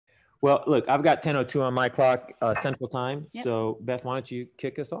Well, look, I've got 10:02 on my clock, Central Time. Yep. So Beth, why don't you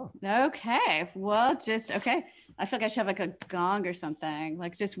kick us off? Okay. Well, okay. I feel like I should have like a gong or something.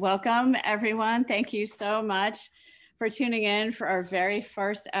 Like, just welcome everyone. Thank you so much for tuning in for our very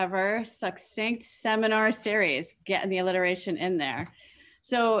first ever Succinct seminar series, getting the alliteration in there.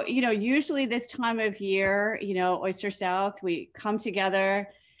 So, usually this time of year, Oyster South, we come together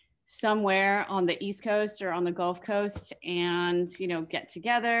somewhere on the East Coast or on the Gulf Coast and, get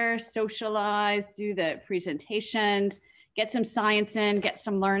together, socialize, do the presentations, get some science in, get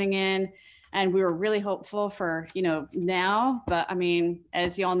some learning in. And we were really hopeful for, now, but I mean,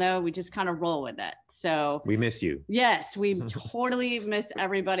 as y'all know, we just kind of roll with it. So we miss you. Yes, we totally miss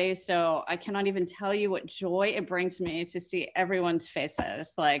everybody. So I cannot even tell you what joy it brings me to see everyone's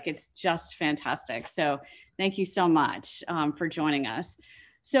faces. Like, it's just fantastic. So thank you so much for joining us.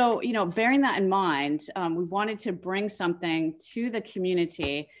 So, bearing that in mind, we wanted to bring something to the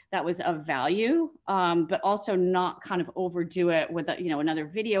community that was of value, but also not kind of overdo it with, another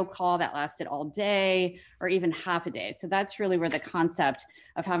video call that lasted all day or even half a day. So that's really where the concept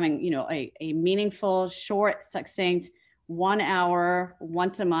of having, a meaningful, short, succinct 1 hour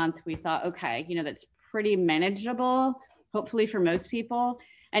once a month, we thought, okay, that's pretty manageable, hopefully for most people.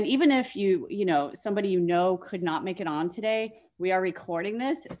 And even if somebody could not make it on today, we are recording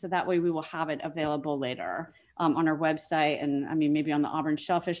this, so that way we will have it available later on our website, and I mean, maybe on the Auburn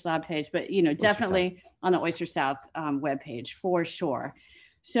Shellfish Lab page, but definitely on the Oyster South webpage for sure.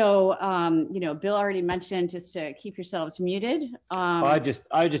 So, Bill already mentioned just to keep yourselves muted. I just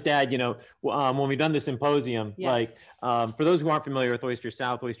add, when we've done the symposium, yes. For those who aren't familiar with Oyster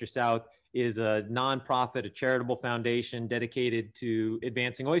South is a nonprofit, a charitable foundation dedicated to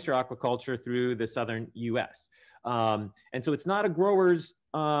advancing oyster aquaculture through the southern U.S. And so it's not a growers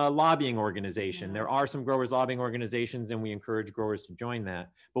lobbying organization. No. There are some growers lobbying organizations, and we encourage growers to join that.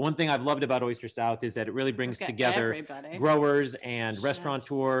 But one thing I've loved about Oyster South is that it really brings together everybody. Growers and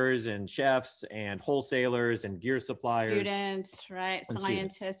restaurateurs and chefs and wholesalers and gear suppliers. Students, right?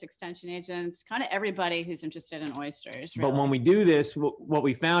 Scientists, extension agents, kind of everybody who's interested in oysters. Really. But when we do this, what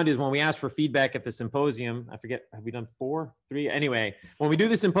we found is when we ask for feedback at the symposium, I forget, have we done 4, 3? Anyway, when we do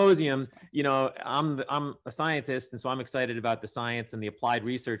the symposium, I'm a scientist, and so I'm excited about the science and the applied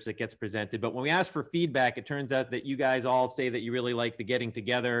research that gets presented. But when we ask for feedback, it turns out that you guys all say that you really like the getting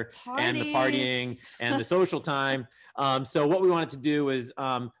together and the partying and the social time. So what we wanted to do is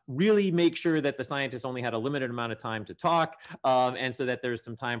really make sure that the scientists only had a limited amount of time to talk, and so that there's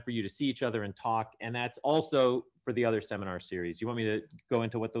some time for you to see each other and talk. And that's also for the other seminar series. You want me to go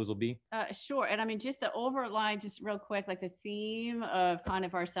into what those will be? Sure. And I mean, just the overline, just real quick, like the theme of kind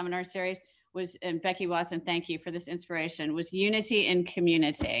of our seminar series was, and Becky Watson, thank you for this inspiration, was unity in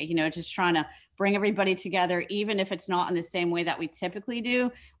community, just trying to bring everybody together, even if it's not in the same way that we typically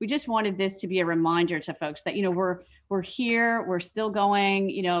do. We just wanted this to be a reminder to folks that, we're here, we're still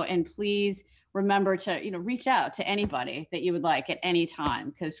going, and please remember to, reach out to anybody that you would like at any time,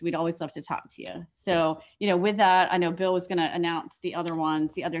 because we'd always love to talk to you. So, with that, I know Bill was going to announce the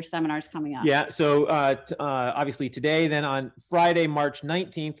other seminars coming up. Yeah. So obviously today, then on Friday, March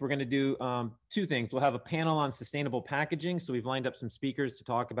 19th, we're going to do 2 things. We'll have a panel on sustainable packaging. So we've lined up some speakers to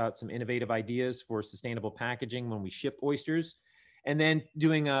talk about some innovative ideas for sustainable packaging when we ship oysters. And then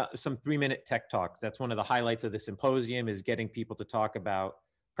doing some 3-minute tech talks. That's one of the highlights of the symposium, is getting people to talk about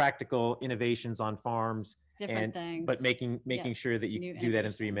practical innovations on farms, different things, but making sure that you do that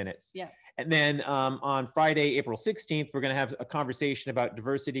in 3 minutes. Yeah. And then on Friday, April 16th, we're going to have a conversation about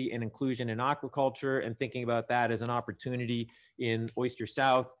diversity and inclusion in aquaculture, and thinking about that as an opportunity in Oyster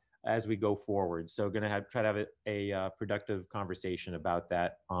South as we go forward. So going to try to have a productive conversation about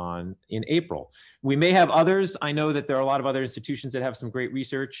that in April. We may have others. I know that there are a lot of other institutions that have some great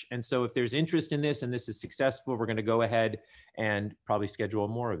research. And so if there's interest in this and this is successful, we're going to go ahead and probably schedule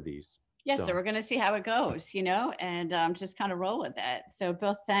more of these. Yeah, so we're going to see how it goes, and just kind of roll with it. So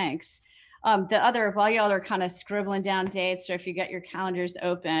Bill, thanks. While y'all are kind of scribbling down dates, or if you got your calendars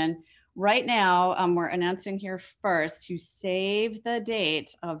open, right now, we're announcing here first to save the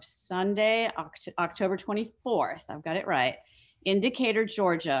date of Sunday, October 24th. I've got it right. In Decatur,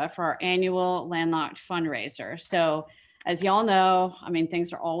 Georgia, for our annual landlocked fundraiser. So as y'all know, I mean,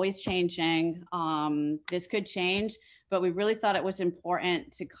 things are always changing. This could change, but we really thought it was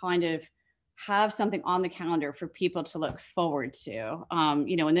important to kind of have something on the calendar for people to look forward to.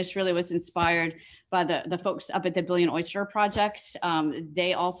 And this really was inspired by the folks up at the Billion Oyster Project.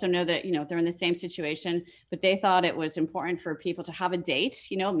 They also know that, they're in the same situation, but they thought it was important for people to have a date,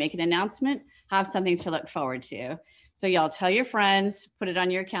 make an announcement, have something to look forward to. So y'all tell your friends, put it on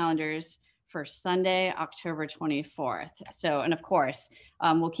your calendars for Sunday, October 24th. So, and of course,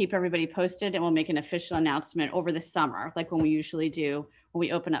 we'll keep everybody posted and we'll make an official announcement over the summer, like when we usually do when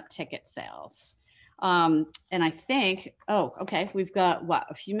we open up ticket sales. And I think, oh, okay, we've got what,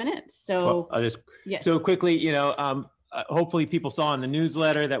 a few minutes. So Well, I'll just, yes. so quickly, hopefully people saw in the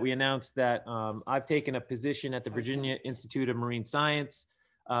newsletter that we announced that I've taken a position at the Virginia Institute of Marine Science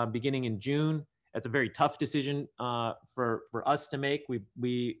beginning in June. That's a very tough decision for us to make.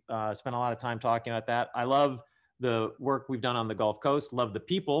 We spent a lot of time talking about that. I love the work we've done on the Gulf Coast, love the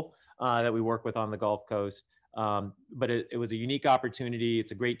people that we work with on the Gulf Coast. But it was a unique opportunity.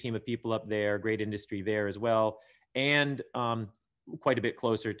 It's a great team of people up there, great industry there as well. And quite a bit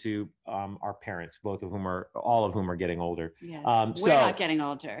closer to our parents, all of whom are getting older. Yes. We're not getting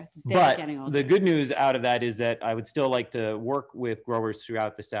older. They're getting older. The good news out of that is that I would still like to work with growers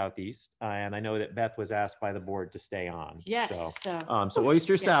throughout the Southeast. And I know that Beth was asked by the board to stay on. Yes. So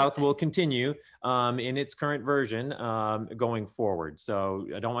Oyster South will continue in its current version going forward. So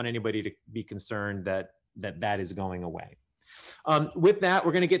I don't want anybody to be concerned that is going away. With that,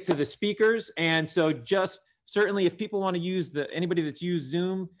 we're going to get to the speakers. And so just certainly if people want to use anybody that's used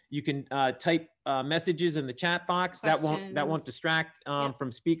Zoom, you can type messages in the chat box. Questions. That won't distract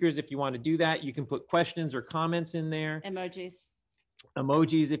from speakers. If you want to do that, you can put questions or comments in there.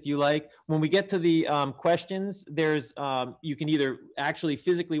 Emojis if you like. When we get to the questions, there's you can either actually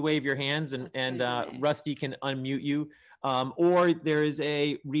physically wave your hands and Rusty can unmute you. Or there is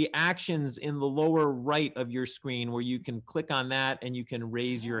a reactions in the lower right of your screen where you can click on that and you can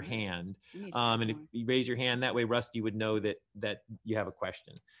raise your hand. And if you raise your hand, that way Rusty would know that you have a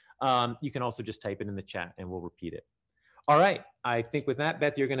question. You can also just type it in the chat and we'll repeat it. All right. I think with that,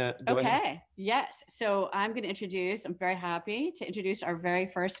 Beth, you're going to go ahead. Okay. Yes. So I'm going to introduce, I'm very happy to introduce our very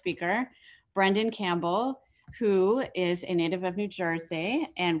first speaker, Brendan Campbell, who is a native of New Jersey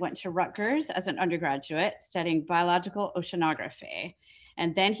and went to Rutgers as an undergraduate studying biological oceanography.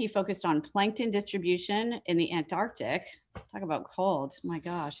 And then he focused on plankton distribution in the Antarctic. Talk about cold, my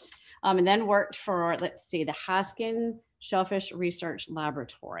gosh. And then worked for, let's see, the Haskin Shellfish Research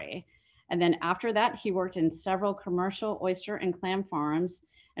Laboratory. And then after that, he worked in several commercial oyster and clam farms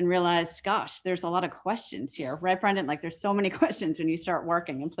and realized, gosh, there's a lot of questions here, right, Brendan? Like there's so many questions when you start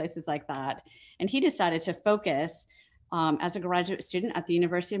working in places like that. And he decided to focus as a graduate student at the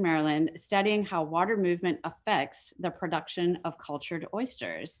University of Maryland, studying how water movement affects the production of cultured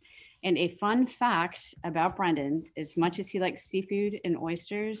oysters. And a fun fact about Brendan, as much as he likes seafood and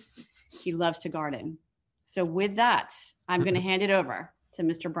oysters, he loves to garden. So with that, I'm going to hand it over to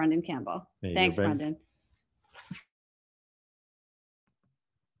Mr. Brendan Campbell. Thanks, Brendan.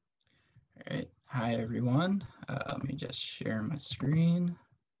 All right. Hi, everyone. Let me just share my screen.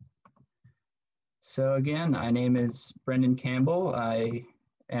 So again, my name is Brendan Campbell. I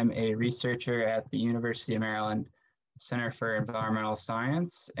am a researcher at the University of Maryland Center for Environmental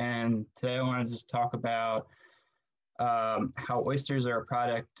Science. And today I want to just talk about how oysters are a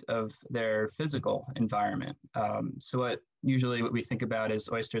product of their physical environment. So what we think about is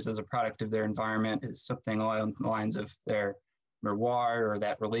oysters as a product of their environment is something along the lines of their terroir or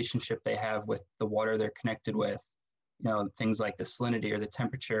that relationship they have with the water they're connected with. Things like the salinity or the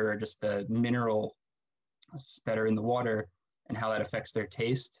temperature or just the minerals that are in the water and how that affects their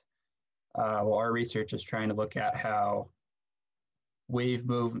taste. Well, our research is trying to look at how wave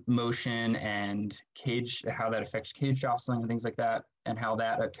motion and how that affects cage jostling and things like that, and how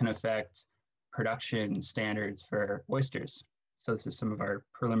that can affect production standards for oysters. So this is some of our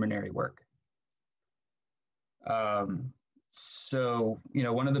preliminary work. So,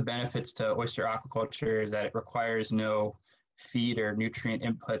 one of the benefits to oyster aquaculture is that it requires no feed or nutrient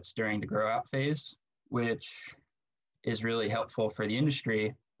inputs during the grow out phase, which is really helpful for the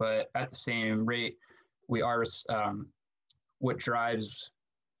industry. But at the same rate, what drives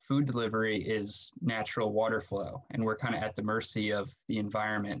food delivery is natural water flow. And we're kind of at the mercy of the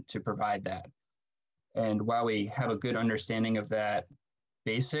environment to provide that. And while we have a good understanding of that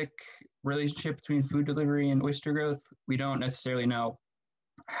basic relationship between food delivery and oyster growth, we don't necessarily know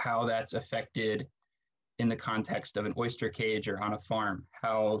how that's affected in the context of an oyster cage or on a farm,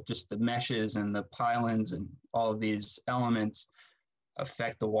 how just the meshes and the pylons and all of these elements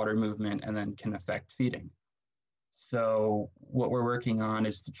affect the water movement and then can affect feeding. So what we're working on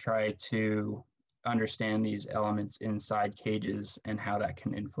is to try to understand these elements inside cages and how that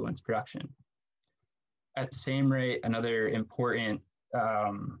can influence production. At the same rate, another important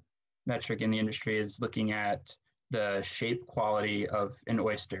metric in the industry is looking at the shape quality of an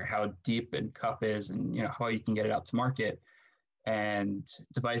oyster, how deep a cup is, and how you can get it out to market. And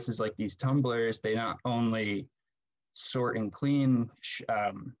devices like these tumblers, they not only sort and clean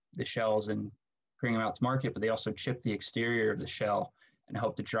the shells and bring them out to market, but they also chip the exterior of the shell and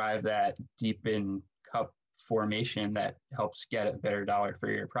help to drive that deep in cup formation that helps get a better dollar for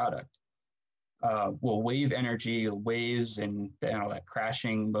your product. Well, wave energy, waves, and that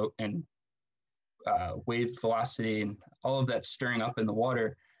crashing and wave velocity and all of that stirring up in the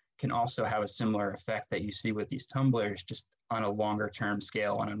water can also have a similar effect that you see with these tumblers, just on a longer term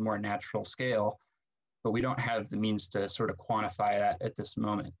scale, on a more natural scale. But we don't have the means to sort of quantify that at this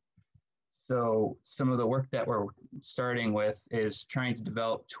moment. So some of the work that we're starting with is trying to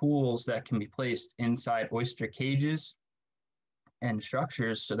develop tools that can be placed inside oyster cages and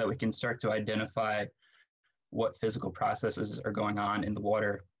structures so that we can start to identify what physical processes are going on in the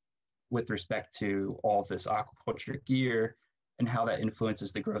water with respect to all of this aquaculture gear and how that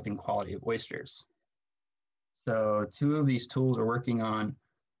influences the growth and quality of oysters. So two of these tools we're working on.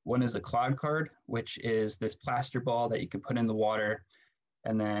 One is a cloud card, which is this plaster ball that you can put in the water,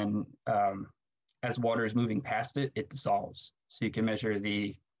 and then as water is moving past it, it dissolves. So you can measure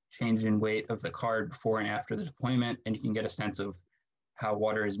the change in weight of the card before and after the deployment, and you can get a sense of how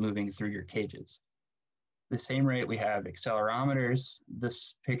water is moving through your cages. The same rate, we have accelerometers.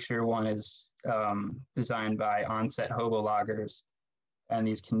 This picture one is designed by Onset Hobo loggers, and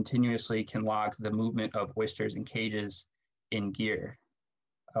these continuously can log the movement of oysters in cages in gear.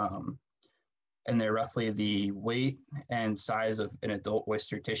 And they're roughly the weight and size of an adult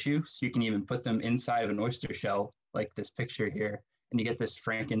oyster tissue. So you can even put them inside of an oyster shell, like this picture here, and you get this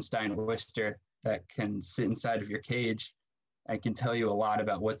Frankenstein oyster that can sit inside of your cage and can tell you a lot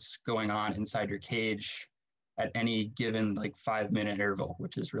about what's going on inside your cage at any given 5-minute interval,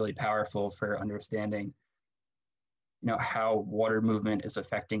 which is really powerful for understanding, how water movement is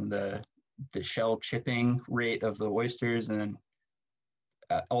affecting the shell chipping rate of the oysters, and then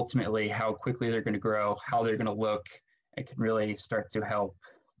ultimately how quickly they're going to grow, how they're going to look. It can really start to help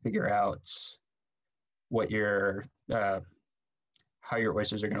figure out what how your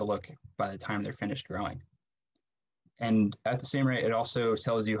oysters are going to look by the time they're finished growing. And at the same rate, it also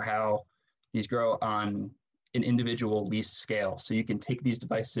tells you how these grow on an individual lease scale. So you can take these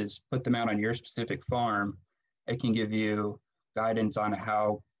devices, put them out on your specific farm. It can give you guidance on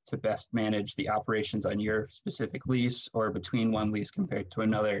how to best manage the operations on your specific lease or between one lease compared to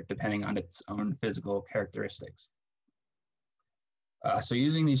another, depending on its own physical characteristics. So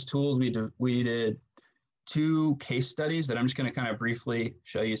using these tools, we did 2 case studies that I'm just going to kind of briefly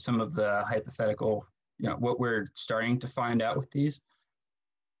show you some of the hypothetical, what we're starting to find out with these.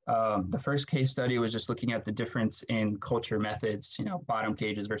 The first case study was just looking at the difference in culture methods, bottom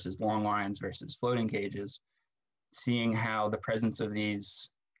cages versus long lines versus floating cages, seeing how the presence of these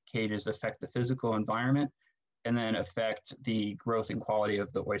cages affect the physical environment and then affect the growth and quality of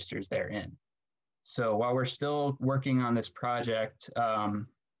the oysters therein. So while we're still working on this project,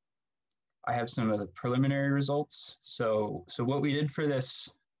 I have some of the preliminary results. So what we did for this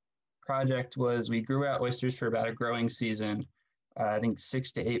project was we grew out oysters for about a growing season, I think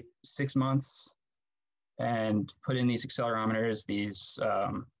 6 months, and put in these accelerometers, these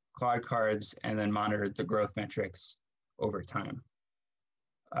cloud cards, and then monitored the growth metrics over time.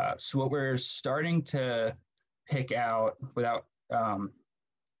 So what we're starting to pick out without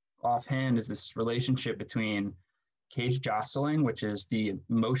offhand is this relationship between cage jostling, which is the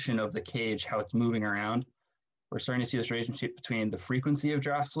motion of the cage, how it's moving around. We're starting to see this relationship between the frequency of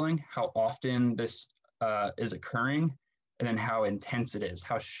jostling, how often this is occurring, and then how intense it is,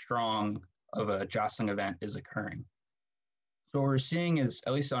 how strong of a jostling event is occurring. So what we're seeing is,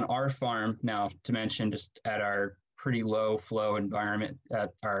 at least on our farm now, to mention just at our pretty low flow environment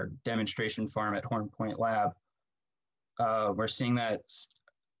at our demonstration farm at Horn Point Lab, we're seeing that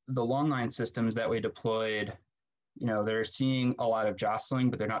the long line systems that we deployed, they're seeing a lot of jostling,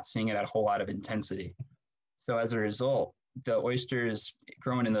 but they're not seeing it at a whole lot of intensity. So as a result, the oysters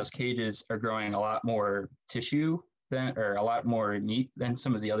growing in those cages are growing a lot more tissue or a lot more meat than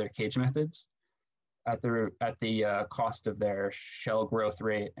some of the other cage methods at the cost of their shell growth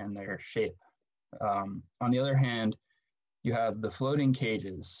rate and their shape. On the other hand, you have the floating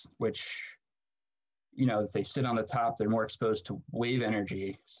cages, which, if they sit on the top, they're more exposed to wave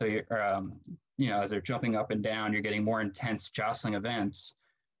energy. So, as they're jumping up and down, you're getting more intense jostling events,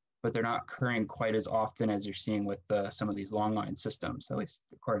 but they're not occurring quite as often as you're seeing with some of these long line systems, at least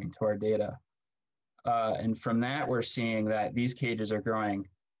according to our data. And from that, we're seeing that these cages are growing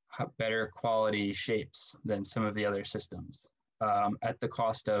better quality shapes than some of the other systems at the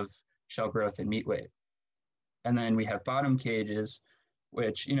cost of shell growth and meat weight. And then we have bottom cages,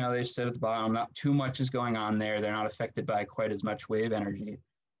 which, they sit at the bottom, not too much is going on there. They're not affected by quite as much wave energy.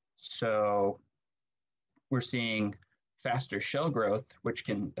 So we're seeing faster shell growth, which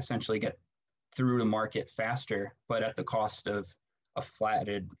can essentially get through to market faster, but at the cost of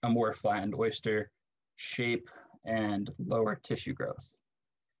a more flattened oyster shape and lower tissue growth.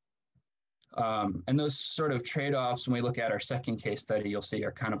 And those sort of trade-offs, when we look at our second case study, you'll see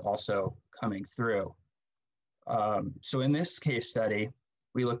are kind of also coming through. So in this case study,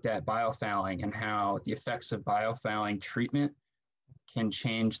 we looked at biofouling and how the effects of biofouling treatment can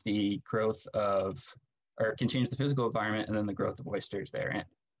change the growth of, or can change the physical environment and then the growth of oysters therein.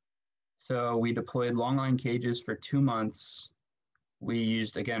 So we deployed long-line cages for 2 months. We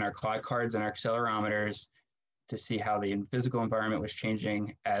used, again, our cloud cards and our accelerometers to see how the physical environment was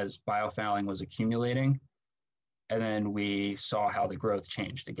changing as biofouling was accumulating. And then we saw how the growth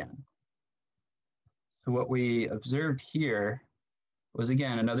changed again. So what we observed here was,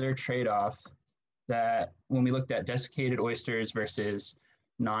 again, another trade-off, that when we looked at desiccated oysters versus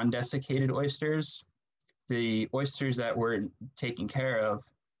non-desiccated oysters, the oysters that were taken care of,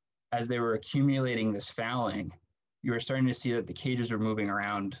 as they were accumulating this fouling, you were starting to see that the cages were moving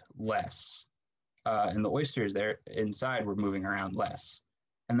around less. And the oysters there inside were moving around less.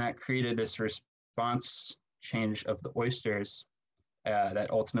 And that created this response change of the oysters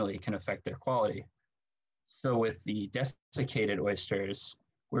that ultimately can affect their quality. So with the desiccated oysters,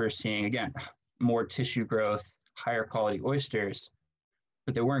 we're seeing, again, more tissue growth, higher quality oysters,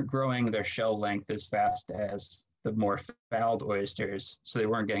 but they weren't growing their shell length as fast as the more fouled oysters, so they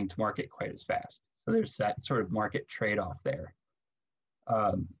weren't getting to market quite as fast. So there's that sort of market trade-off there.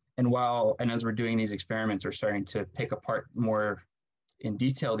 And as we're doing these experiments, we're starting to pick apart more in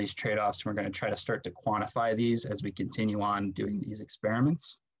detail these trade-offs. We're going to try to start to quantify these as we continue on doing these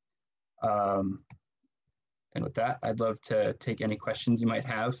experiments. And with that, I'd love to take any questions you might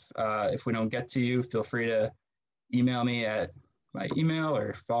have. If we don't get to you, feel free to email me at my email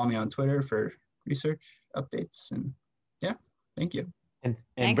or follow me on Twitter for research updates. And yeah, thank you. And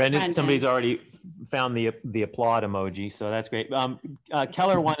Thanks, Brendan, somebody's already found the applaud emoji, so that's great.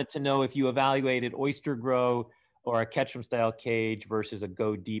 Keller wanted to know if you evaluated oyster grow or a Ketchum style cage versus a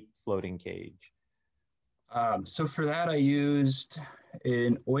go deep floating cage. So for that, I used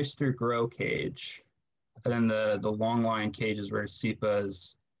an oyster grow cage, and then the long line cages were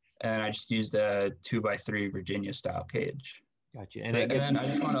SEPAs, and I just used a 2x3 Virginia style cage. Gotcha. And then I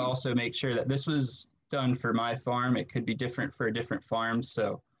just want to also make sure that this was done for my farm. It could be different for different farms.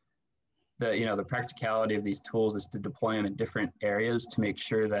 So the practicality of these tools is to deploy them in different areas to make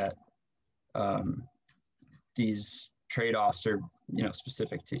sure that these trade-offs are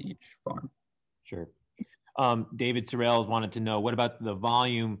specific to each farm. Sure. David Sorrells wanted to know, what about the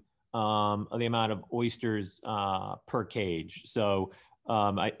volume of the amount of oysters per cage? So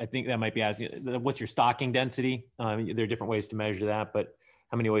I think that might be asking, what's your stocking density? There are different ways to measure that, but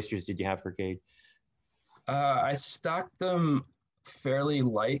how many oysters did you have per cage? I stocked them fairly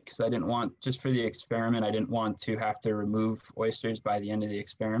light because I didn't want, just for the experiment, I didn't want to have to remove oysters by the end of the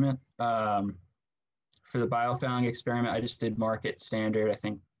experiment. For the biofouling experiment, I just did market standard. I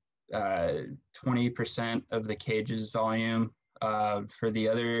think 20% of the cage's volume. For the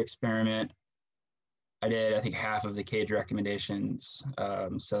other experiment, I did, I think, half of the cage recommendations.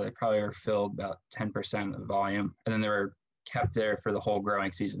 So they probably were filled about 10% of the volume. And then they were kept there for the whole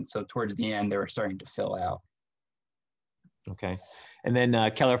growing season. So towards the end, they were starting to fill out. Okay. And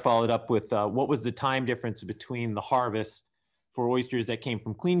then Keller followed up with, what was the time difference between the harvest for oysters that came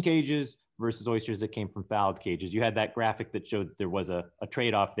from clean cages versus oysters that came from fouled cages? You had that graphic that showed that there was a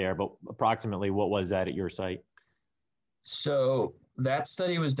trade-off there, but approximately what was that at your site? So that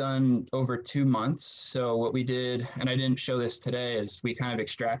study was done over 2 months. So what we did, and I didn't show this today, is we kind of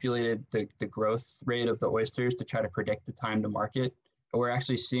extrapolated the growth rate of the oysters to try to predict the time to market. But we're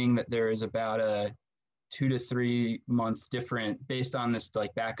actually seeing that there is about a 2 to 3 month difference based on this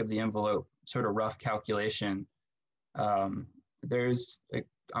like back of the envelope sort of rough calculation. There's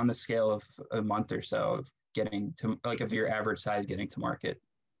on the scale of a month or so of getting to, like, of your average size getting to market.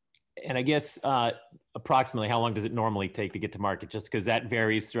 And I guess approximately how long does it normally take to get to market? Just because that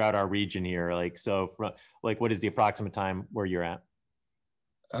varies throughout our region here. Like, so from, like, what is the approximate time where you're at?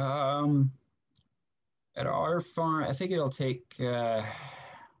 At our farm, I think it'll take, gosh,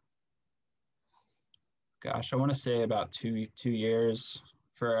 I want to say about two years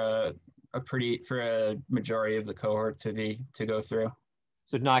for a majority of the cohort to go through.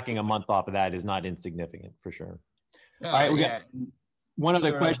 So knocking a month off of that is not insignificant for sure. All right, we got one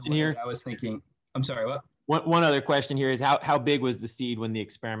other question here. I was thinking, I'm sorry, what? One other question here is how big was the seed when the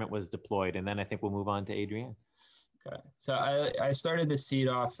experiment was deployed? And then I think we'll move on to Adrianne. Okay, so I started the seed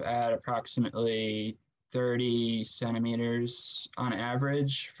off at approximately 30 centimeters on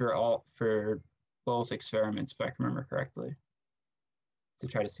average for both experiments, if I can remember correctly, to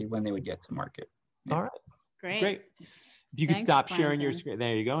try to see when they would get to market. Yeah. All right. Great. Great. If you could Thanks, stop sharing your Brandon. screen.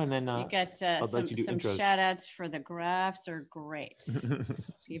 There you go. And then You got I'll some let you do intros. shout outs for the graphs are great.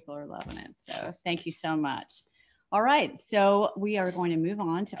 People are loving it. So thank you so much. All right. So we are going to move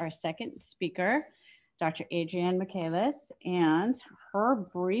on to our second speaker, Dr. Adrianne Michaelis, and her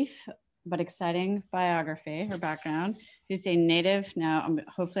brief but exciting biography, her background. She's a native, now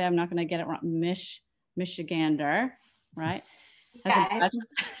hopefully I'm not going to get it wrong, Michigander, right? Has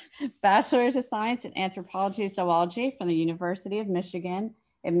a Bachelor's of Science in Anthropology and Zoology from the University of Michigan,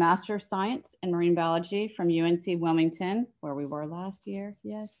 a Master of Science in Marine Biology from UNC Wilmington, where we were last year,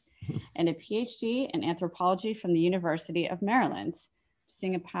 yes, and a PhD in Anthropology from the University of Maryland.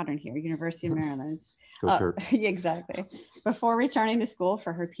 Seeing a pattern here, University of Maryland. Exactly. Before returning to school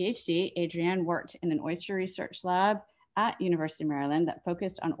for her PhD, Adrianne worked in an oyster research lab at University of Maryland that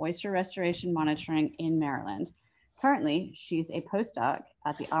focused on oyster restoration monitoring in Maryland. Currently, she's a postdoc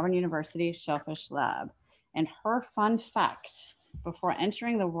at the Auburn University Shellfish Lab. And her fun fact, before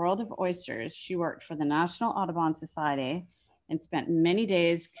entering the world of oysters, she worked for the National Audubon Society and spent many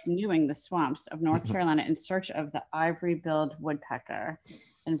days canoeing the swamps of North Carolina in search of the ivory-billed woodpecker.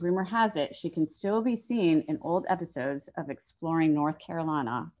 And rumor has it, she can still be seen in old episodes of Exploring North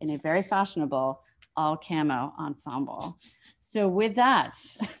Carolina in a very fashionable all camo ensemble. So with that,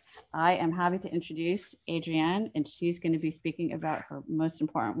 I am happy to introduce Adrianne, and she's going to be speaking about her most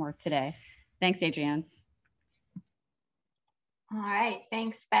important work today. Thanks, Adrianne. All right,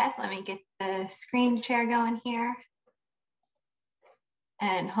 thanks, Beth. Let me get the screen share going here.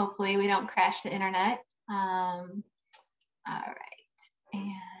 And hopefully we don't crash the internet. All right,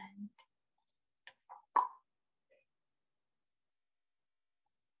 and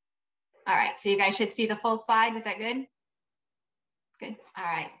all right, so you guys should see the full slide. Is that good? Good, all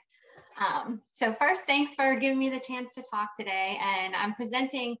right. So first, thanks for giving me the chance to talk today. And I'm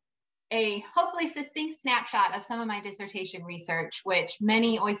presenting a hopefully succinct snapshot of some of my dissertation research, which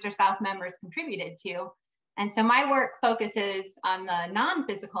many Oyster South members contributed to. And so my work focuses on the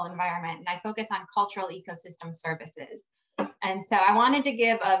non-physical environment, and I focus on cultural ecosystem services. And so I wanted to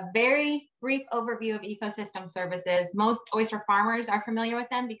give a very brief overview of ecosystem services. Most oyster farmers are familiar with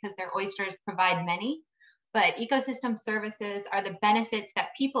them because their oysters provide many, but ecosystem services are the benefits that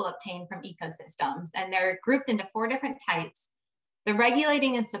people obtain from ecosystems, and they're grouped into 4 different types. The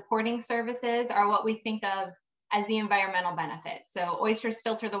regulating and supporting services are what we think of as the environmental benefits. So oysters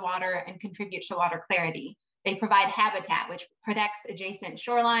filter the water and contribute to water clarity. They provide habitat, which protects adjacent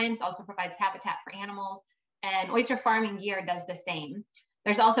shorelines, also provides habitat for animals, and oyster farming gear does the same.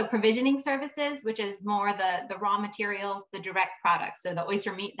 There's also provisioning services, which is more the raw materials, the direct products. So the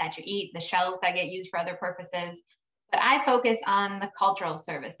oyster meat that you eat, the shells that get used for other purposes. But I focus on the cultural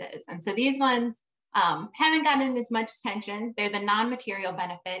services. And so these ones haven't gotten as much attention. They're the non-material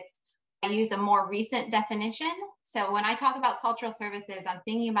benefits. I use a more recent definition. So when I talk about cultural services, I'm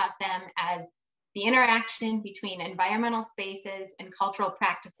thinking about them as the interaction between environmental spaces and cultural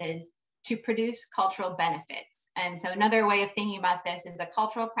practices to produce cultural benefits. And so another way of thinking about this is a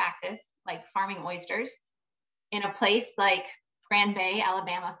cultural practice, like farming oysters, in a place like Grand Bay,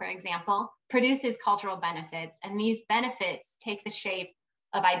 Alabama, for example, produces cultural benefits. And these benefits take the shape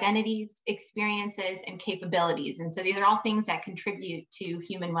of identities, experiences, and capabilities. And so these are all things that contribute to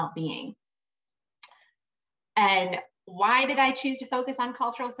human well-being. And why did I choose to focus on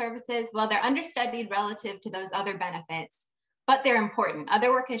cultural services? Well, they're understudied relative to those other benefits, but they're important.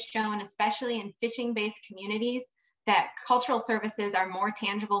 Other work has shown, especially in fishing-based communities, that cultural services are more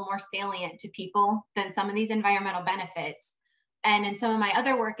tangible, more salient to people than some of these environmental benefits. And in some of my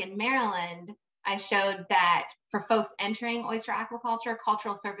other work in Maryland, I showed that for folks entering oyster aquaculture,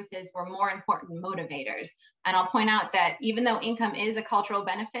 cultural services were more important motivators. And I'll point out that even though income is a cultural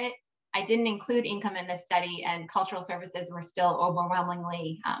benefit, I didn't include income in this study, and cultural services were still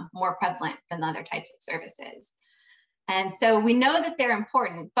overwhelmingly more prevalent than other types of services. And so we know that they're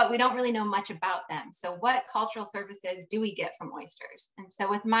important, but we don't really know much about them. So what cultural services do we get from oysters? And so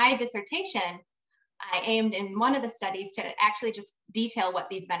with my dissertation, I aimed in one of the studies to actually just detail what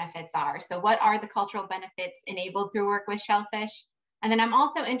these benefits are. So what are the cultural benefits enabled through work with shellfish? And then I'm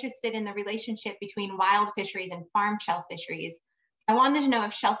also interested in the relationship between wild fisheries and farm shell fisheries. I wanted to know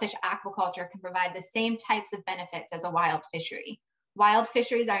if shellfish aquaculture can provide the same types of benefits as a wild fishery. Wild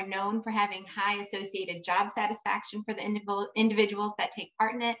fisheries are known for having high associated job satisfaction for the individuals that take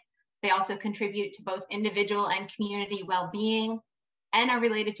part in it. They also contribute to both individual and community well-being and are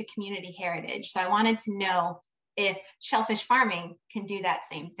related to community heritage. So I wanted to know if shellfish farming can do that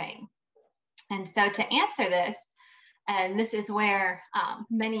same thing. And so to answer this, And this is where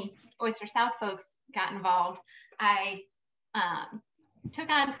many Oyster South folks got involved. I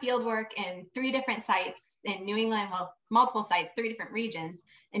took on field work in 3 different sites in New England, well, multiple sites, 3 different regions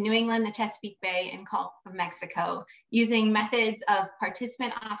in New England, the Chesapeake Bay, and Gulf of Mexico, using methods of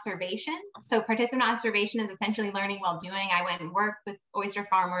participant observation. So participant observation is essentially learning while doing. I went and worked with oyster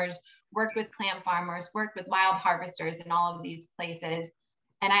farmers, worked with clam farmers, worked with wild harvesters in all of these places.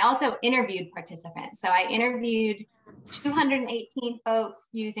 And I also interviewed participants. So I interviewed 218 folks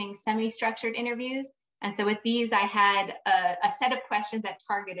using semi-structured interviews. And so with these, I had a set of questions that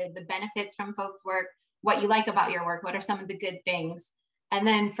targeted the benefits from folks' work, what you like about your work, what are some of the good things. And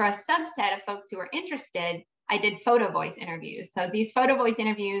then for a subset of folks who were interested, I did photo voice interviews. So these photo voice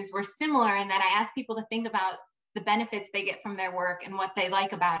interviews were similar in that I asked people to think about the benefits they get from their work and what they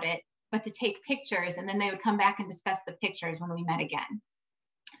like about it, but to take pictures, and then they would come back and discuss the pictures when we met again.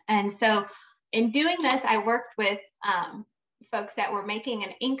 And so in doing this, I worked with folks that were making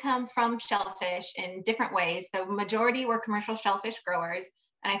an income from shellfish in different ways. So majority were commercial shellfish growers.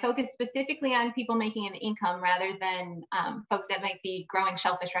 And I focused specifically on people making an income rather than folks that might be growing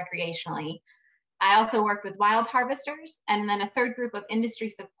shellfish recreationally. I also worked with wild harvesters, and then a third group of industry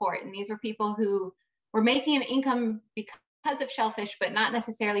support. And these were people who were making an income because of shellfish, but not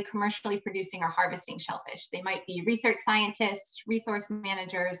necessarily commercially producing or harvesting shellfish. They might be research scientists, resource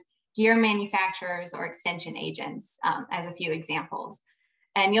managers, gear manufacturers, or extension agents, as a few examples.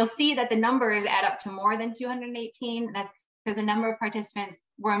 And you'll see that the numbers add up to more than 218. That's because a number of participants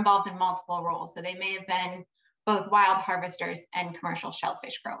were involved in multiple roles. So they may have been both wild harvesters and commercial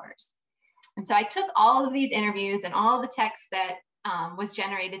shellfish growers. And so I took all of these interviews and all the text that was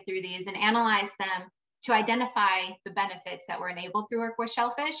generated through these and analyzed them to identify the benefits that were enabled through work with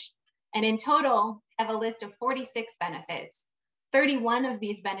shellfish. And in total, I have a list of 46 benefits. 31 of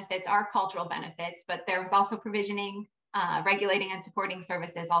these benefits are cultural benefits, but there was also provisioning, regulating, and supporting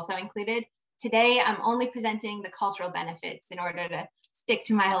services also included. Today, I'm only presenting the cultural benefits in order to stick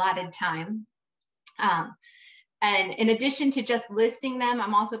to my allotted time. And in addition to just listing them,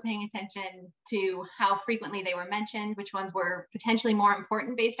 I'm also paying attention to how frequently they were mentioned, which ones were potentially more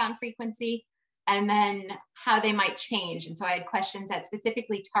important based on frequency, and then how they might change. And so I had questions that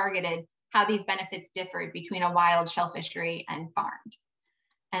specifically targeted how these benefits differed between a wild shellfishery and farmed.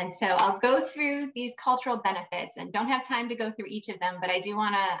 And so I'll go through these cultural benefits, and don't have time to go through each of them, but I do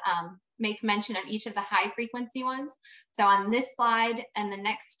want to make mention of each of the high frequency ones. So on this slide and the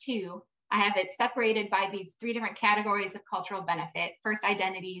next 2, I have it separated by these 3 different categories of cultural benefit. First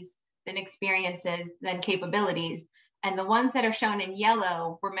identities, then experiences, then capabilities. And the ones that are shown in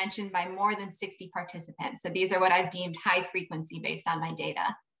yellow were mentioned by more than 60 participants. So these are what I've deemed high frequency based on my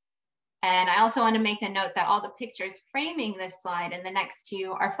data. And I also want to make a note that all the pictures framing this slide and the next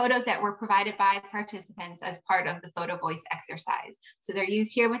 2 are photos that were provided by participants as part of the photo voice exercise. So they're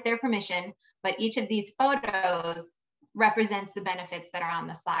used here with their permission, but each of these photos represents the benefits that are on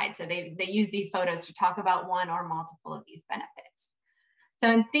the slide. So they use these photos to talk about one or multiple of these benefits.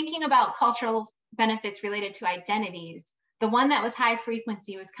 So in thinking about cultural benefits related to identities, the one that was high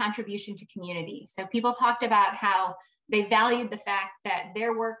frequency was contribution to community. So people talked about how they valued the fact that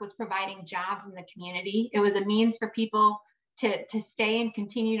their work was providing jobs in the community. It was a means for people to stay and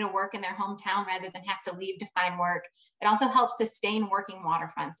continue to work in their hometown rather than have to leave to find work. It also helped sustain working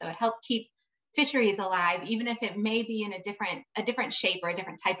waterfronts. So it helped keep fisheries alive, even if it may be in a different shape or a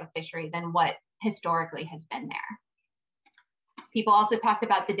different type of fishery than what historically has been there. People also talked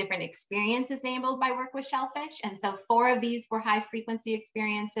about the different experiences enabled by work with shellfish. And so 4 of these were high frequency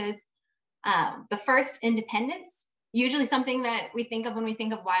experiences. The first, independence, usually something that we think of when we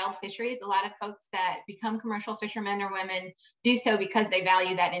think of wild fisheries. A lot of folks that become commercial fishermen or women do so because they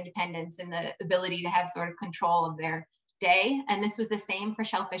value that independence and the ability to have sort of control of their day. And this was the same for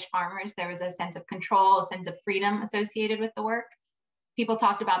shellfish farmers. There was a sense of control, a sense of freedom associated with the work. People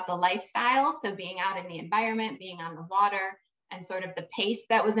talked about the lifestyle, so being out in the environment, being on the water, and sort of the pace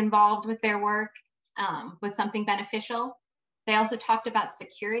that was involved with their work was something beneficial. They also talked about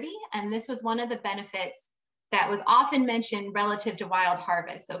security, and this was one of the benefits that was often mentioned relative to wild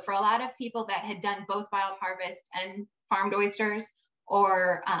harvest. So for a lot of people that had done both wild harvest and farmed oysters,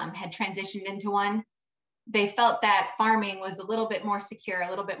 or had transitioned into one, they felt that farming was a little bit more secure, a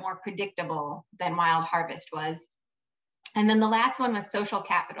little bit more predictable than wild harvest was. And then the last one was social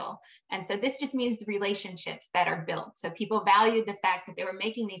capital. And so this just means the relationships that are built. So people valued the fact that they were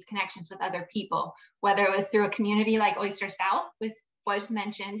making these connections with other people, whether it was through a community like Oyster South, was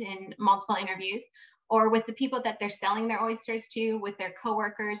mentioned in multiple interviews, or with the people that they're selling their oysters to, with their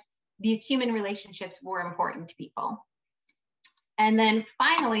coworkers. These human relationships were important to people. And then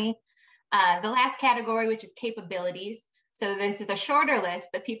finally, The last category, which is capabilities. So this is a shorter list,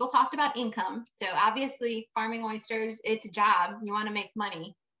 but people talked about income. So obviously farming oysters, it's a job, you want to make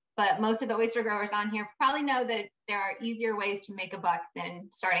money. But most of the oyster growers on here probably know that there are easier ways to make a buck than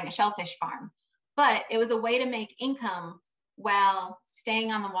starting a shellfish farm. But it was a way to make income while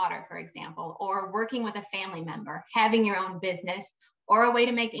staying on the water, for example, or working with a family member, having your own business, or a way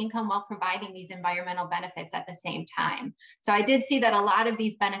to make income while providing these environmental benefits at the same time. So I did see that a lot of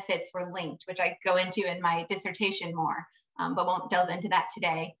these benefits were linked, which I go into in my dissertation more, but won't delve into that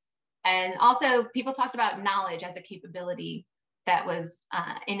today. And also people talked about knowledge as a capability that was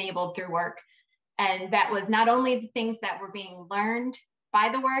enabled through work. And that was not only the things that were being learned by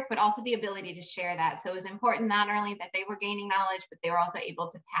the work, but also the ability to share that. So it was important not only that they were gaining knowledge, but they were also able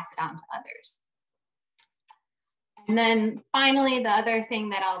to pass it on to others. And then finally, the other thing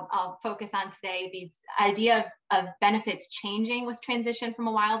that I'll focus on today, the idea of benefits changing with transition from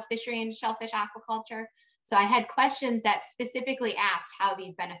a wild fishery into shellfish aquaculture. So I had questions that specifically asked how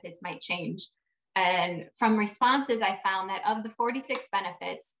these benefits might change. And from responses, I found that of the 46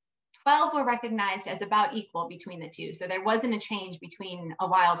 benefits, 12 were recognized as about equal between the two. So there wasn't a change between a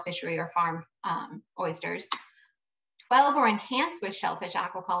wild fishery or farm oysters. 12 were enhanced with shellfish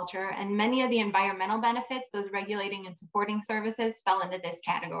aquaculture, and many of the environmental benefits, those regulating and supporting services, fell into this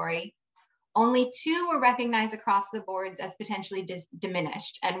category. Only 2 were recognized across the boards as potentially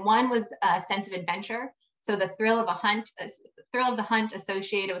diminished, and one was a sense of adventure. So the thrill of the hunt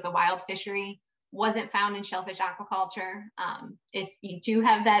associated with a wild fishery wasn't found in shellfish aquaculture. If you do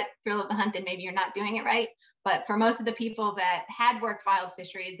have that thrill of the hunt, then maybe you're not doing it right. But for most of the people that had worked wild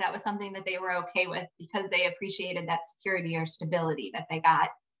fisheries, that was something that they were okay with because they appreciated that security or stability that they got.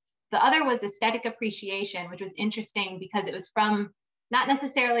 The other was aesthetic appreciation, which was interesting because it was from not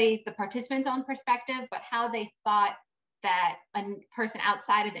necessarily the participants' own perspective, but how they thought that a person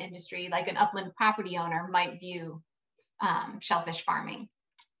outside of the industry, like an upland property owner, might view shellfish farming.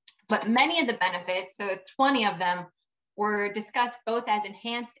 But many of the benefits, so 20 of them, were discussed both as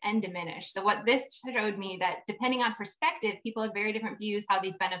enhanced and diminished. So what this showed me that depending on perspective, people have very different views how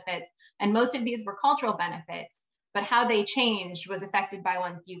these benefits, and most of these were cultural benefits, but how they changed was affected by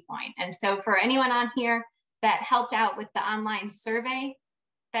one's viewpoint. And so for anyone on here that helped out with the online survey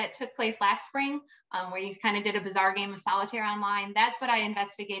that took place last spring, where you kind of did a bizarre game of solitaire online, that's what I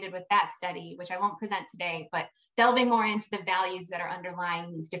investigated with that study, which I won't present today, but delving more into the values that are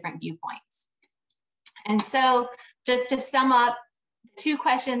underlying these different viewpoints. And so just to sum up, 2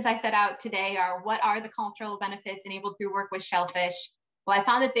 questions I set out today are, what are the cultural benefits enabled through work with shellfish? Well, I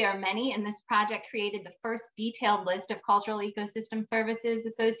found that there are many, and this project created the first detailed list of cultural ecosystem services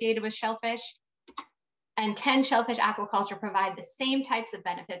associated with shellfish. And can shellfish aquaculture provide the same types of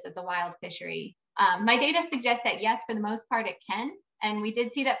benefits as a wild fishery? My data suggests that yes, for the most part it can, and we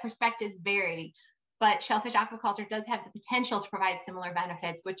did see that perspectives vary, but shellfish aquaculture does have the potential to provide similar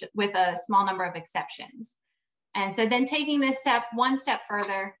benefits, which with a small number of exceptions. And so then taking this step one step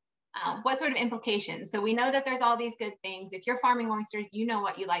further, what sort of implications? So we know that there's all these good things. If you're farming oysters, you know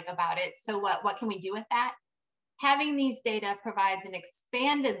what you like about it. So what can we do with that? Having these data provides an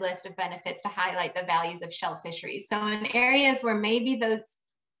expanded list of benefits to highlight the values of shell fisheries. So in areas where maybe those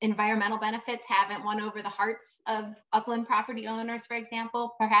environmental benefits haven't won over the hearts of upland property owners, for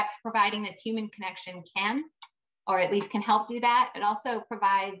example, perhaps providing this human connection can, or at least can help do that. It also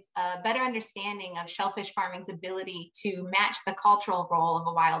provides a better understanding of shellfish farming's ability to match the cultural role of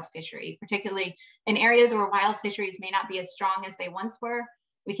a wild fishery, particularly in areas where wild fisheries may not be as strong as they once were.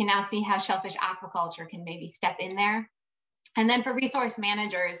 We can now see how shellfish aquaculture can maybe step in there. And then for resource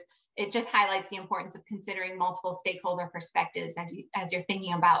managers, it just highlights the importance of considering multiple stakeholder perspectives as you're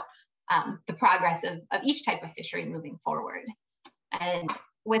thinking about the progress of each type of fishery moving forward. And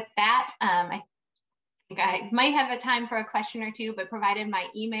with that, I think I might have a time for a question or two, but provided my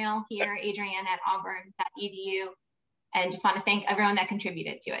email here, adrianne@auburn.edu, and just want to thank everyone that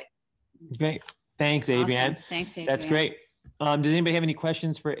contributed to it. Great. Thanks, Adrianne. Awesome. Thanks, Adrianne. That's great. Does anybody have any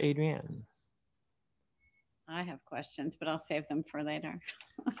questions for Adrianne? I have questions, but I'll save them for later.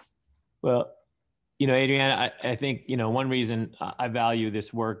 Well, Adrianne, I think, one reason I value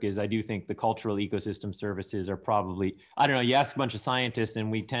this work is I do think the cultural ecosystem services are probably, I don't know, you ask a bunch of scientists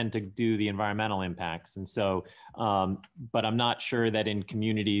and we tend to do the environmental impacts. And so, but I'm not sure that in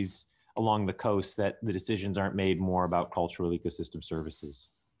communities along the coast that the decisions aren't made more about cultural ecosystem services.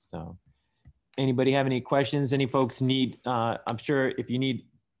 So anybody have any questions? Any folks need, I'm sure if you need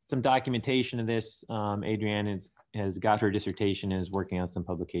some documentation of this, Adrianne has got her dissertation and is working on some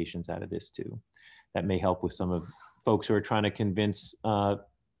publications out of this too. That may help with some of folks who are trying to convince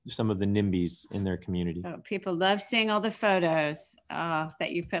some of the NIMBYs in their community. Oh, people love seeing all the photos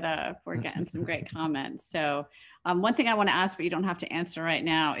that you put up. We're getting some great comments. So one thing I want to ask, but you don't have to answer right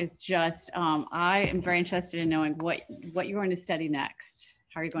now, is just I am very interested in knowing what you're going to study next.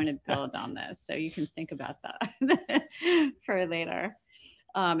 How are you going to build on this? So you can think about that for later.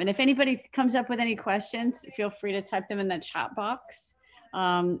 And if anybody comes up with any questions, feel free to type them in the chat box.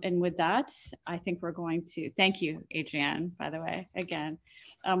 And with that, I think we're going to thank you, Adrianne, by the way, again.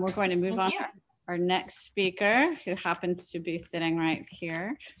 We're going to move on to our next speaker, who happens to be sitting right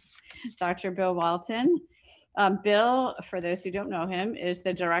here, Dr. Bill Walton. Bill, for those who don't know him, is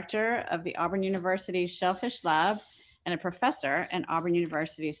the director of the Auburn University Shellfish Lab and a professor in Auburn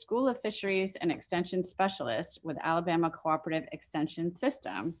University School of Fisheries and Extension Specialist with Alabama Cooperative Extension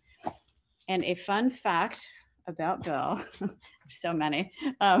System. And a fun fact about Bill, so many,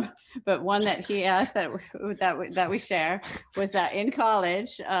 but one that he asked that we share was that in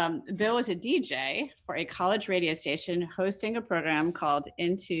college, Bill was a DJ for a college radio station hosting a program called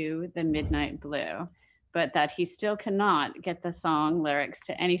Into the Midnight Blue, but that he still cannot get the song lyrics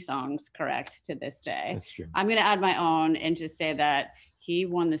to any songs correct to this day. That's true. I'm going to add my own and just say that he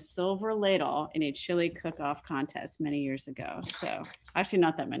won the silver ladle in a chili cook-off contest many years ago. So actually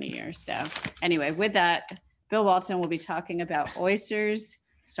not that many years. So anyway, with that, Bill Walton will be talking about urchins,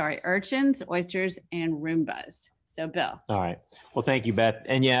 oysters, and Roombas. So Bill. All right. Well, thank you, Beth.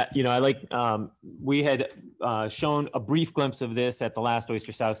 And yeah, you know, I like, we had shown a brief glimpse of this at the last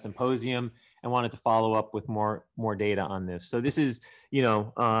Oyster South Symposium and wanted to follow up with more data on this. So this is, you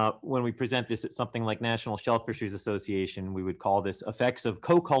know, when we present this at something like National Shell Fisheries Association, we would call this effects of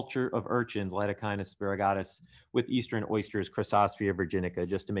co-culture of urchins, Lidocainus spiragus, with eastern oysters, Chrysostria virginica,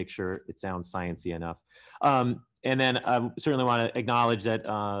 just to make sure it sounds sciencey enough. And then I certainly want to acknowledge that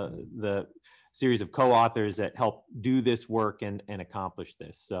the series of co-authors that helped do this work and accomplish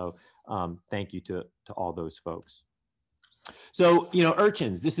this. So thank you to all those folks. So, you know,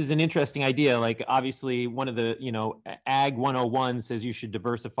 urchins, this is an interesting idea. Like obviously one of the, you know, Ag 101 says you should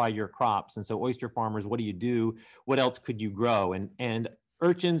diversify your crops. And so oyster farmers, what do you do? What else could you grow? And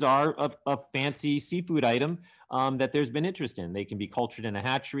urchins are a fancy seafood item that there's been interest in. They can be cultured in a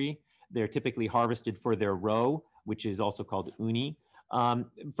hatchery. They're typically harvested for their roe, which is also called uni.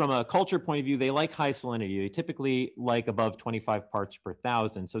 From a culture point of view, they like high salinity. They typically like above 25 parts per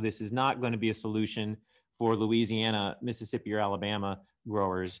thousand. So this is not going to be a solution for Louisiana, Mississippi, or Alabama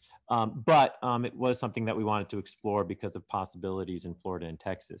growers. But it was something that we wanted to explore because of possibilities in Florida and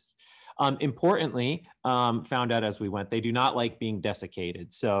Texas. Importantly, found out as we went, they do not like being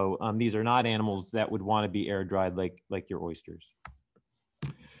desiccated. So these are not animals that would want to be air dried like your oysters.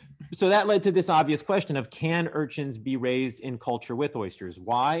 So that led to this obvious question of, can urchins be raised in culture with oysters?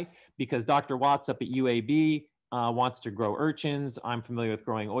 Why? Because Dr. Watts up at UAB wants to grow urchins. I'm familiar with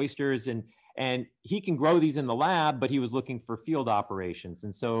growing oysters, and he can grow these in the lab, but he was looking for field operations.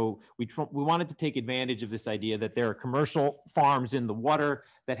 And so we wanted to take advantage of this idea that there are commercial farms in the water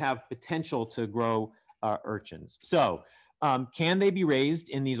that have potential to grow urchins. So can they be raised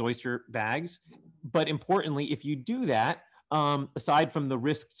in these oyster bags? But importantly, if you do that, aside from the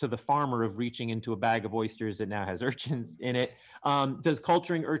risk to the farmer of reaching into a bag of oysters that now has urchins in it, does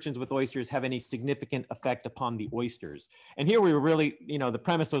culturing urchins with oysters have any significant effect upon the oysters? And here we were really, you know, the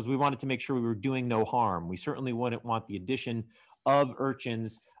premise was we wanted to make sure we were doing no harm. We certainly wouldn't want the addition of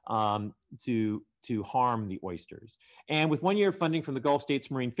urchins to harm the oysters. And with 1 year of funding from the Gulf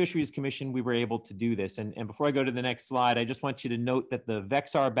States Marine Fisheries Commission, we were able to do this. And before I go to the next slide, I just want you to note that the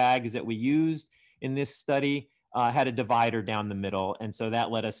Vexar bags that we used in this study had a divider down the middle. And so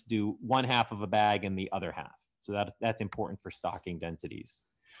that let us do one half of a bag and the other half. So that's important for stocking densities.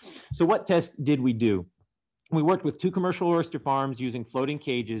 So what test did we do? We worked with 2 commercial oyster farms using floating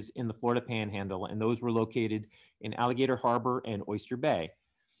cages in the Florida Panhandle, and those were located in Alligator Harbor and Oyster Bay.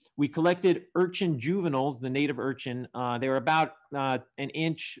 We collected urchin juveniles, the native urchin. They were about an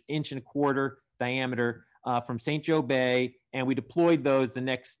inch and a quarter diameter from St. Joe Bay, and we deployed those the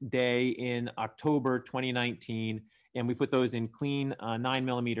next day in October 2019, and we put those in clean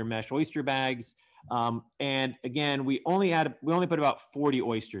 9mm mesh oyster bags. And again, we only put about 40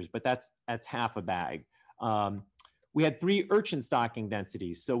 oysters, but that's half a bag. We had 3 urchin stocking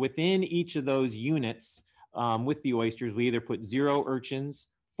densities. So within each of those units with the oysters, we either put 0 urchins,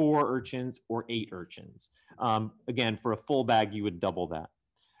 4 urchins, or 8 urchins. Again, for a full bag, you would double that.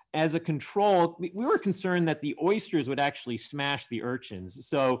 As a control, we were concerned that the oysters would actually smash the urchins.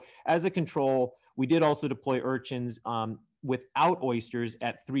 So as a control, we did also deploy urchins without oysters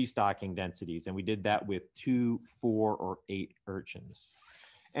at 3 stocking densities. And we did that with 2, 4, or 8 urchins.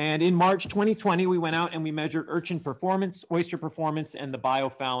 And in March 2020, we went out and we measured urchin performance, oyster performance, and the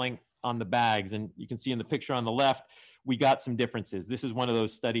biofouling on the bags. And you can see in the picture on the left, we got some differences. This is one of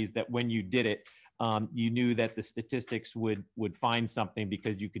those studies that when you did it, you knew that the statistics would find something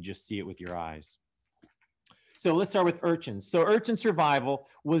because you could just see it with your eyes. So let's start with urchins. So urchin survival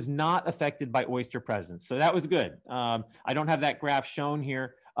was not affected by oyster presence. So that was good. I don't have that graph shown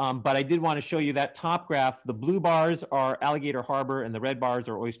here, but I did want to show you that top graph. The blue bars are Alligator Harbor and the red bars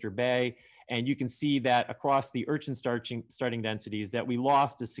are Oyster Bay. And you can see that across the urchin starting densities that we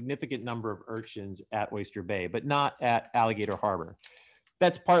lost a significant number of urchins at Oyster Bay, but not at Alligator Harbor.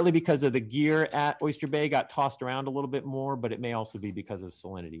 That's partly because of the gear at Oyster Bay got tossed around a little bit more, but it may also be because of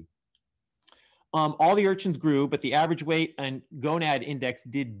salinity. All the urchins grew, but the average weight and gonad index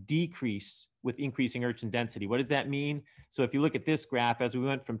did decrease with increasing urchin density. What does that mean? So if you look at this graph, as we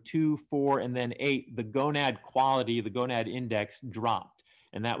went from 2, 4, and then 8, the gonad quality, the gonad index dropped.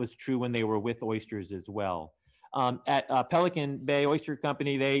 And that was true when they were with oysters as well. At Pelican Bay Oyster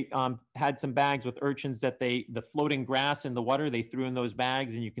Company, they had some bags with urchins that the floating grass in the water, they threw in those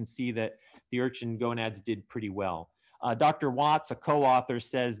bags, and you can see that the urchin gonads did pretty well. Dr. Watts, a co-author,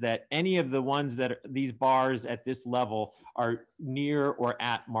 says that any of the ones that these bars at this level are near or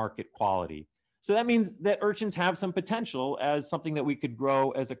at market quality. So that means that urchins have some potential as something that we could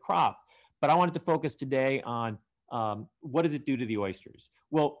grow as a crop. But I wanted to focus today on what does it do to the oysters?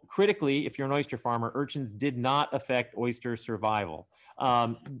 Well, critically, if you're an oyster farmer, urchins did not affect oyster survival.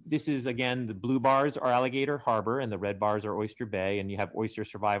 This is, again, the blue bars are Alligator Harbor and the red bars are Oyster Bay, and you have oyster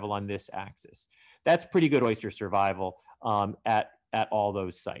survival on this axis. That's pretty good oyster survival at all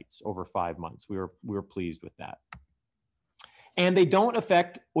those sites over 5 months. We were pleased with that. And they don't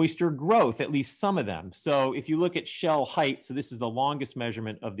affect oyster growth, at least some of them. So if you look at shell height, so this is the longest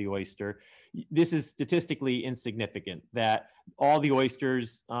measurement of the oyster, this is statistically insignificant, that all the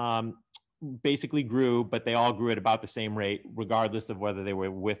oysters basically grew, but they all grew at about the same rate, regardless of whether they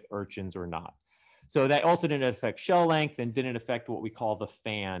were with urchins or not. So that also didn't affect shell length and didn't affect what we call the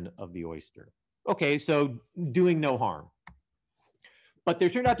fan of the oyster. Okay, so doing no harm. But there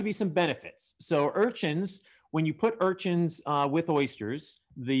turned out to be some benefits. So urchins, when you put urchins with oysters,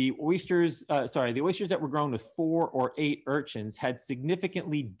 the oysters that were grown with 4 or 8 urchins had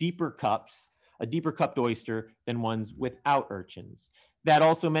significantly deeper cups, a deeper cupped oyster than ones without urchins. That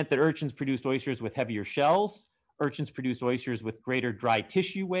also meant that urchins produced oysters with heavier shells. Urchins produced oysters with greater dry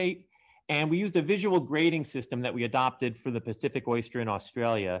tissue weight. And we used a visual grading system that we adopted for the Pacific oyster in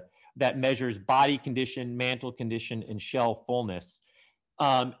Australia that measures body condition, mantle condition, and shell fullness.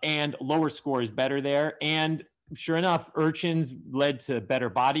 And lower score is better there. And sure enough, urchins led to better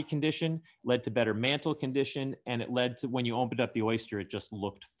body condition, led to better mantle condition, and it led to, when you opened up the oyster, it just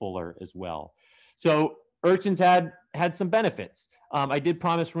looked fuller as well. So urchins had some benefits. I did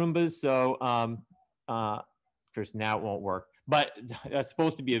promise Roombas, so of course now it won't work, but that's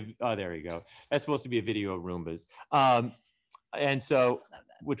supposed to be oh, there you go. That's supposed to be a video of Roombas. And so,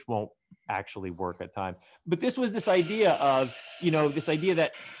 which won't actually work at time. But this was this idea of, this idea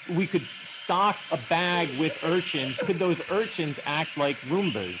that we could stock a bag with urchins. Could those urchins act like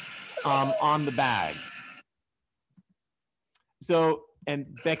Roombas on the bag? So,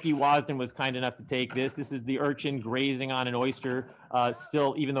 and Becky Wasden was kind enough to take this. This is the urchin grazing on an oyster,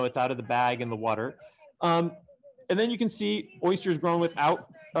 still, even though it's out of the bag in the water. And then you can see oysters grown without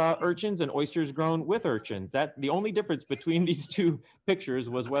urchins and oysters grown with urchins. The only difference between these two pictures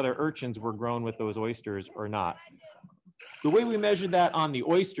was whether urchins were grown with those oysters or not. The way we measured that on the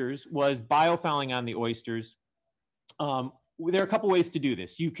oysters was biofouling on the oysters. There are a couple ways to do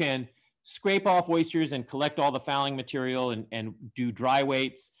this. You can scrape off oysters and collect all the fouling material and do dry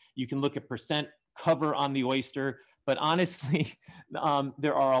weights. You can look at percent cover on the oyster, but honestly,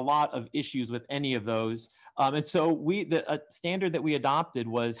 there are a lot of issues with any of those. And so the standard that we adopted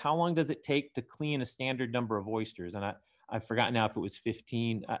was how long does it take to clean a standard number of oysters? And I've forgotten now if it was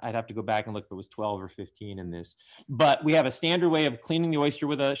 15. I'd have to go back and look if it was 12 or 15 in this. But we have a standard way of cleaning the oyster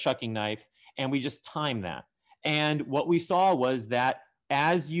with a shucking knife, and we just time that. And what we saw was that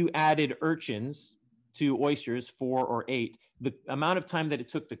as you added urchins to oysters, 4 or 8, the amount of time that it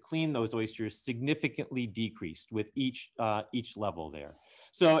took to clean those oysters significantly decreased with each level there.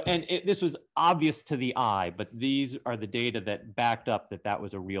 So, and this was obvious to the eye, but these are the data that backed up that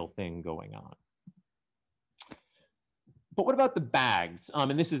was a real thing going on. But what about the bags?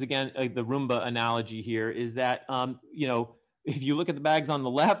 And this is, again, the Roomba analogy here is that, if you look at the bags on the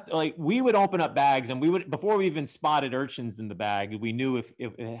left, like we would open up bags and we would, before we even spotted urchins in the bag, we knew if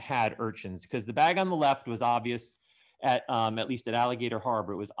it had urchins, because the bag on the left was obvious at least at Alligator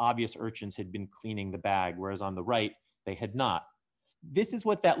Harbor, it was obvious urchins had been cleaning the bag, whereas on the right, they had not. this is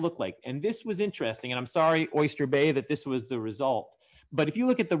what that looked like. And this was interesting. And I'm sorry, Oyster Bay, that this was the result. But if you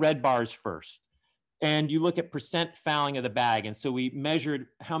look at the red bars first, and you look at percent fouling of the bag, and so we measured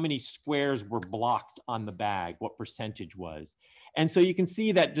how many squares were blocked on the bag, what percentage was. And so you can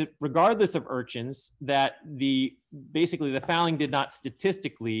see that regardless of urchins, that basically the fouling did not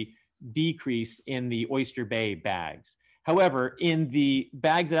statistically decrease in the Oyster Bay bags. However, in the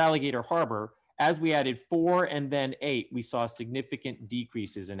bags at Alligator Harbor, as we added 4 and then 8, we saw significant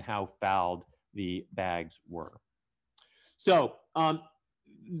decreases in how fouled the bags were. So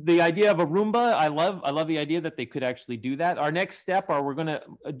the idea of a Roomba, I love the idea that they could actually do that. Our next step we're going to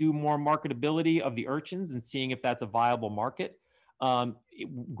do more marketability of the urchins and seeing if that's a viable market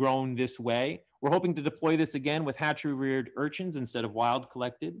grown this way. We're hoping to deploy this again with hatchery reared urchins instead of wild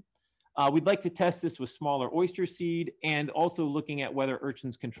collected. We'd like to test this with smaller oyster seed and also looking at whether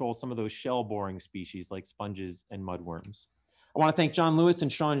urchins control some of those shell boring species like sponges and mudworms. I want to thank John Lewis and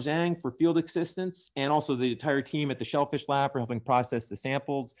Sean Zhang for field assistance and also the entire team at the Shellfish Lab for helping process the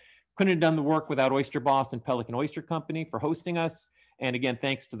samples. Couldn't have done the work without Oyster Boss and Pelican Oyster Company for hosting us. And again,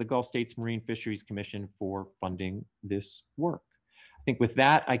 thanks to the Gulf States Marine Fisheries Commission for funding this work. I think with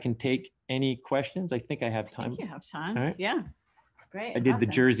that, I can take any questions. I think I have time. I think you have time. All right. Yeah. Great. I did the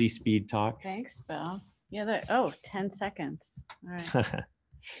Awesome. Jersey speed talk. Thanks, Bill. Yeah, 10 seconds. All right.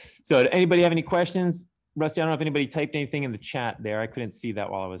 So anybody have any questions? Rusty, I don't know if anybody typed anything in the chat there. I couldn't see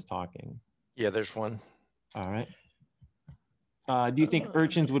that while I was talking. Yeah, there's one. All right. Do you think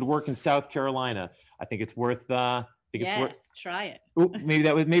urchins would work in South Carolina? I think it's worth, Try it. Ooh,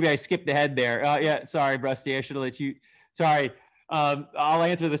 maybe I skipped ahead there. Yeah, sorry, Rusty, I should have let you, sorry. I'll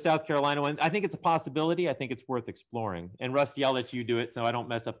answer the South Carolina one. I think it's a possibility. I think it's worth exploring. And Rusty, I'll let you do it so I don't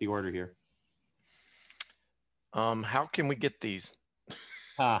mess up the order here. How can we get these?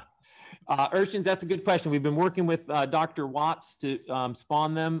 Urchins, that's a good question. We've been working with Dr. Watts to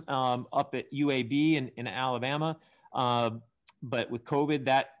spawn them up at UAB in Alabama. But with COVID,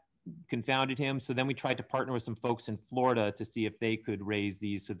 that confounded him. So then we tried to partner with some folks in Florida to see if they could raise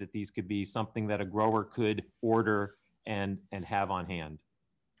these so that these could be something that a grower could order and have on hand.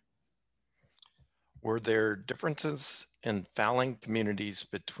 Were there differences in fouling communities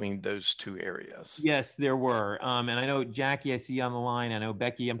between those two areas? Yes, there were. And I know Jackie, I see on the line. I know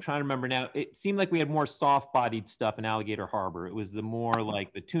Becky, I'm trying to remember now. It seemed like we had more soft-bodied stuff in Alligator Harbor. It was the more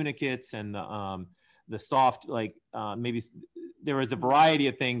like the tunicates and the soft, like maybe there was a variety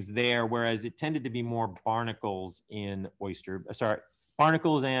of things there, whereas it tended to be more barnacles in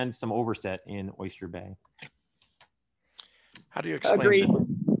barnacles and some overset in Oyster Bay. How do you explain? Agreed.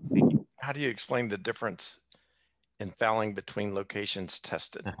 How do you explain the difference in fouling between locations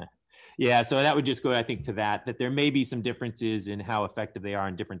tested? Yeah, so that would just go, I think, to that there may be some differences in how effective they are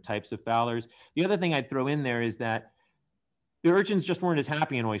in different types of foulers. The other thing I'd throw in there is that the urchins just weren't as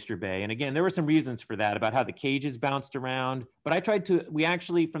happy in Oyster Bay. And again, there were some reasons for that about how the cages bounced around. But we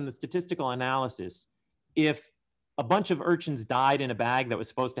actually, from the statistical analysis, if a bunch of urchins died in a bag that was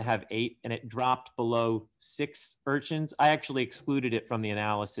supposed to have 8 and it dropped below 6 urchins, I actually excluded it from the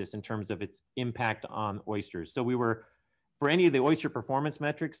analysis in terms of its impact on oysters. So for any of the oyster performance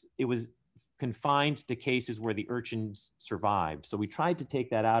metrics, it was confined to cases where the urchins survived. So we tried to take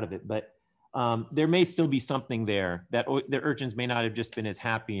that out of it, but there may still be something there that the urchins may not have just been as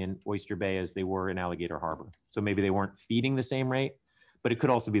happy in Oyster Bay as they were in Alligator Harbor. So maybe they weren't feeding the same rate, but it could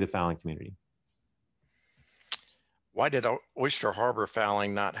also be the fouling community. Why did Oyster Harbor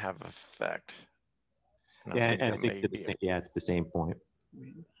fouling not have effect? It's the same point.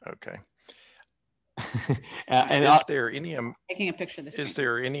 Okay. Is there any taking a picture of the screen. Is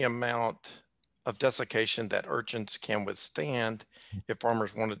there any amount of desiccation that urchins can withstand if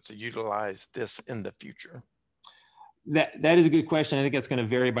farmers wanted to utilize this in the future? That is a good question. I think that's going to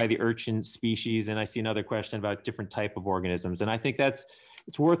vary by the urchin species. And I see another question about different type of organisms. And I think it's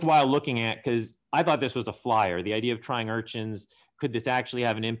worthwhile looking at, because I thought this was a flyer. The idea of trying urchins, could this actually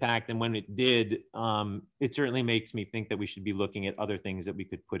have an impact? And when it did, it certainly makes me think that we should be looking at other things that we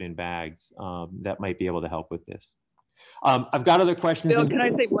could put in bags that might be able to help with this. I've got other questions. Bill, can I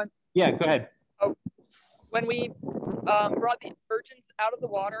say one? Yeah, go ahead. Oh, when we brought the urchins out of the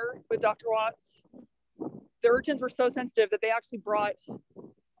water with Dr. Watts, the urchins were so sensitive that they actually brought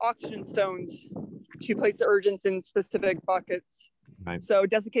oxygen stones to place the urchins in specific buckets. Right. So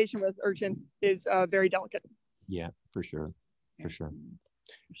desiccation with urchins is very delicate. Yeah, for sure. For sure.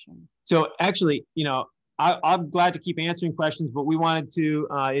 For sure. So actually, I'm glad to keep answering questions, but we wanted to,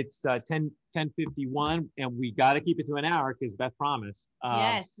 it's 10:51 and we got to keep it to an hour because Beth promised.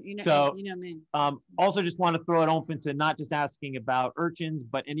 Yes, so, you know me. Also just want to throw it open to not just asking about urchins,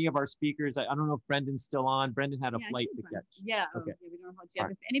 but any of our speakers. I don't know if Brendan's still on. Brendan had a flight to catch. Yeah. Okay. We don't hold you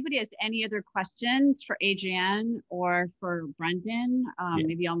up. If anybody has any other questions for Adrianne or for Brendan,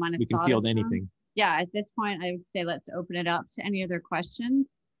 maybe y'all might have we can field anything. Yeah, at this point, I would say let's open it up to any other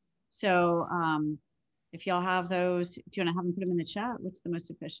questions. So if y'all have those, do you want to have them put them in the chat? What's the most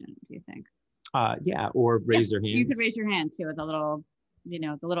efficient, do you think? Yeah, or raise their hands. You could raise your hand too with the little,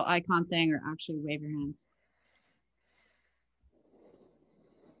 the little icon thing, or actually wave your hands.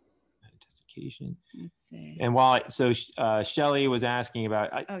 Desiccation. Let's see. And Shelley was asking about,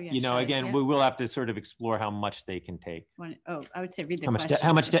 Shelley, again, we will have to sort of explore how much they can take. I would say read the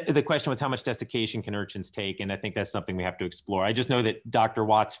question. The question was how much desiccation can urchins take? And I think that's something we have to explore. I just know that Dr.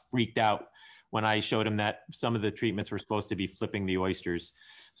 Watts freaked out when I showed him that some of the treatments were supposed to be flipping the oysters,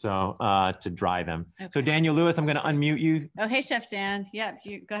 so to dry them. Okay. So Daniel Lewis, I'm going to unmute you. Oh, hey, Chef Dan. Yeah,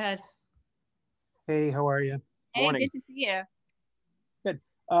 you go ahead. Hey, how are you? Hey, morning. Good to see you. Good.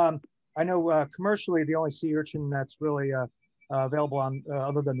 I know commercially the only sea urchin that's really available on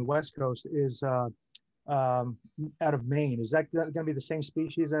other than the West Coast is out of Maine. Is that going to be the same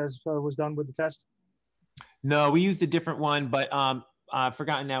species as was done with the test? No, we used a different one, but I've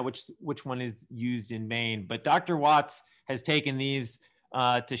forgotten now which one is used in Maine. But Dr. Watts has taken these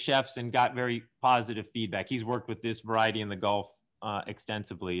to chefs and got very positive feedback. He's worked with this variety in the Gulf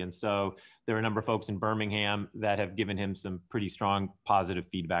extensively. And so there are a number of folks in Birmingham that have given him some pretty strong positive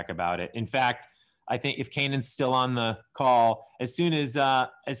feedback about it. In fact, I think if Kanan's still on the call, as soon as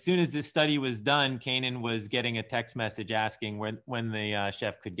this study was done, Kanan was getting a text message asking when the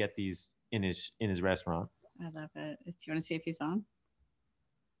chef could get these in his restaurant. I love it. Do you want to see if he's on?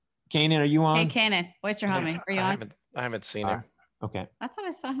 Kanan, are you on? Hey, Kanan, Oyster Homie, are you on? I haven't seen him. Okay. I thought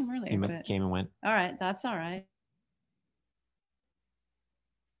I saw him earlier. He came and went. All right, that's all right.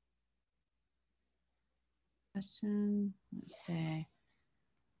 Question, let's say,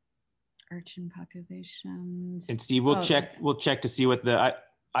 urchin populations. And Steve, we'll check to see what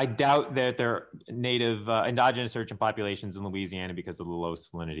I doubt that they're native endogenous urchin populations in Louisiana because of the low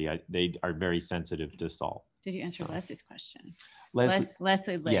salinity. They are very sensitive to salt. Did you answer Leslie's question?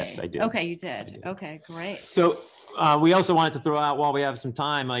 Leslie Lee. Yes, I did. Okay, you did. Okay, great. So we also wanted to throw out while we have some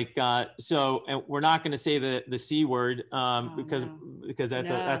time, and we're not going to say the C word because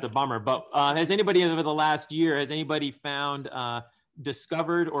that's a bummer. But has anybody over the last year, found,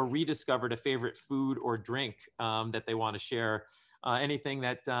 discovered or rediscovered a favorite food or drink that they want to share? Anything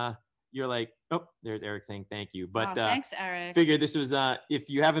that you're like, oh, there's Eric saying thank you. But thanks, Eric. Figure this was if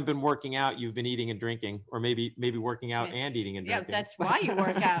you haven't been working out, you've been eating and drinking, or maybe working out and eating and drinking. Yeah, that's why you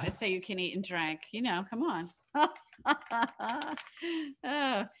work out, is so you can eat and drink. Come on.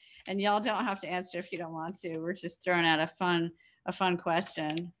 Oh, and y'all don't have to answer if you don't want to. We're just throwing out a fun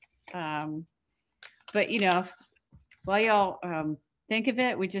question. But while y'all think of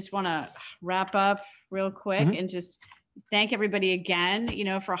it, we just want to wrap up real quick and just thank everybody again,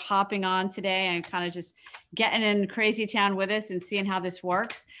 for hopping on today and kind of just getting in Crazy Town with us and seeing how this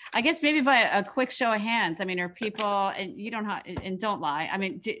works. I guess maybe by a quick show of hands. I mean, are people, and you don't have, and don't lie. I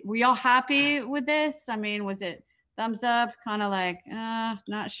mean, were y'all happy with this? I mean, was it thumbs up? Kind of like,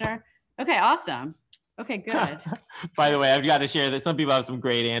 not sure. Okay, awesome. Okay, good. By the way, I've got to share that some people have some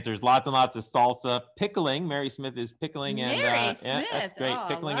great answers. Lots and lots of salsa, pickling. Mary Smith is pickling, and yeah, that's great.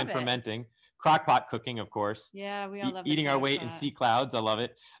 Pickling and fermenting. Crockpot cooking, of course. Yeah, we all love eating our weight in sea clouds. I love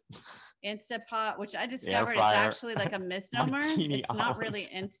it. Instapot, which I discovered is actually like a misnomer. It's not really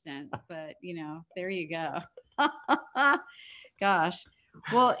instant, but there you go. Gosh.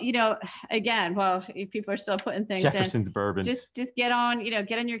 Well, again, if people are still putting things Jefferson's in, bourbon. Just get on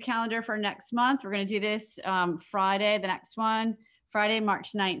your calendar for next month. We're going to do this Friday, the next one, Friday,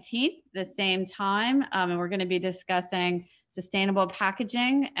 March 19th, the same time. And we're going to be discussing sustainable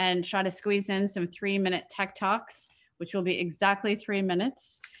packaging and try to squeeze in some 3-minute tech talks, which will be exactly 3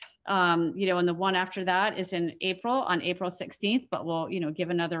 minutes. And the one after that is on April 16th, but we'll, give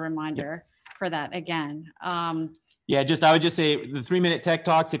another reminder for that again. I would just say the 3-minute tech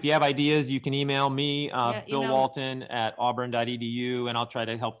talks, if you have ideas, you can email me, Bill Walton at auburn.edu, and I'll try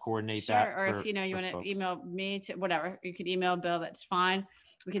to help coordinate that. Or if you want to email me to whatever, you could email Bill, that's fine.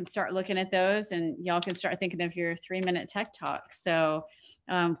 We can start looking at those and y'all can start thinking of your 3-minute tech talk. So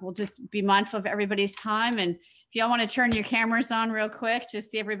we'll just be mindful of everybody's time. And if y'all want to turn your cameras on real quick,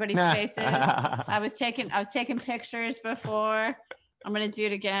 just see everybody's faces. I was taking pictures before. I'm going to do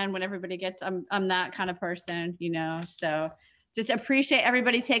it again when everybody gets, I'm that kind of person, so just appreciate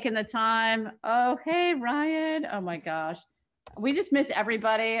everybody taking the time. Oh, hey, Ryan. Oh my gosh. We just miss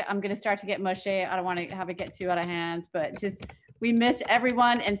everybody. I'm going to start to get mushy. I don't want to have it get too out of hand, but just, we miss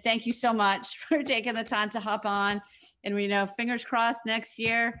everyone. And thank you so much for taking the time to hop on. And we know, fingers crossed, next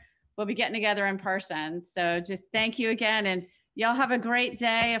year, we'll be getting together in person. So just thank you again. And y'all have a great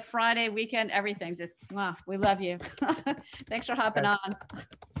day, a Friday, weekend, everything. Just, we love you. Thanks for hopping on.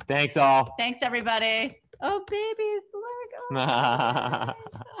 Thanks all. Thanks, everybody. Oh, babies.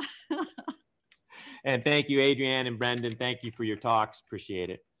 And thank you, Adrianne and Brendan. Thank you for your talks.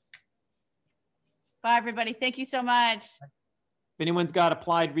 Appreciate it. Bye, everybody. Thank you so much. If anyone's got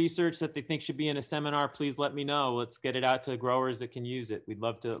applied research that they think should be in a seminar, please let me know. Let's get it out to growers that can use it. We'd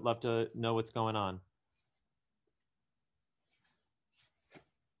love to know what's going on.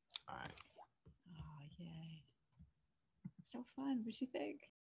 All right. Oh, yay. So fun. What'd you think?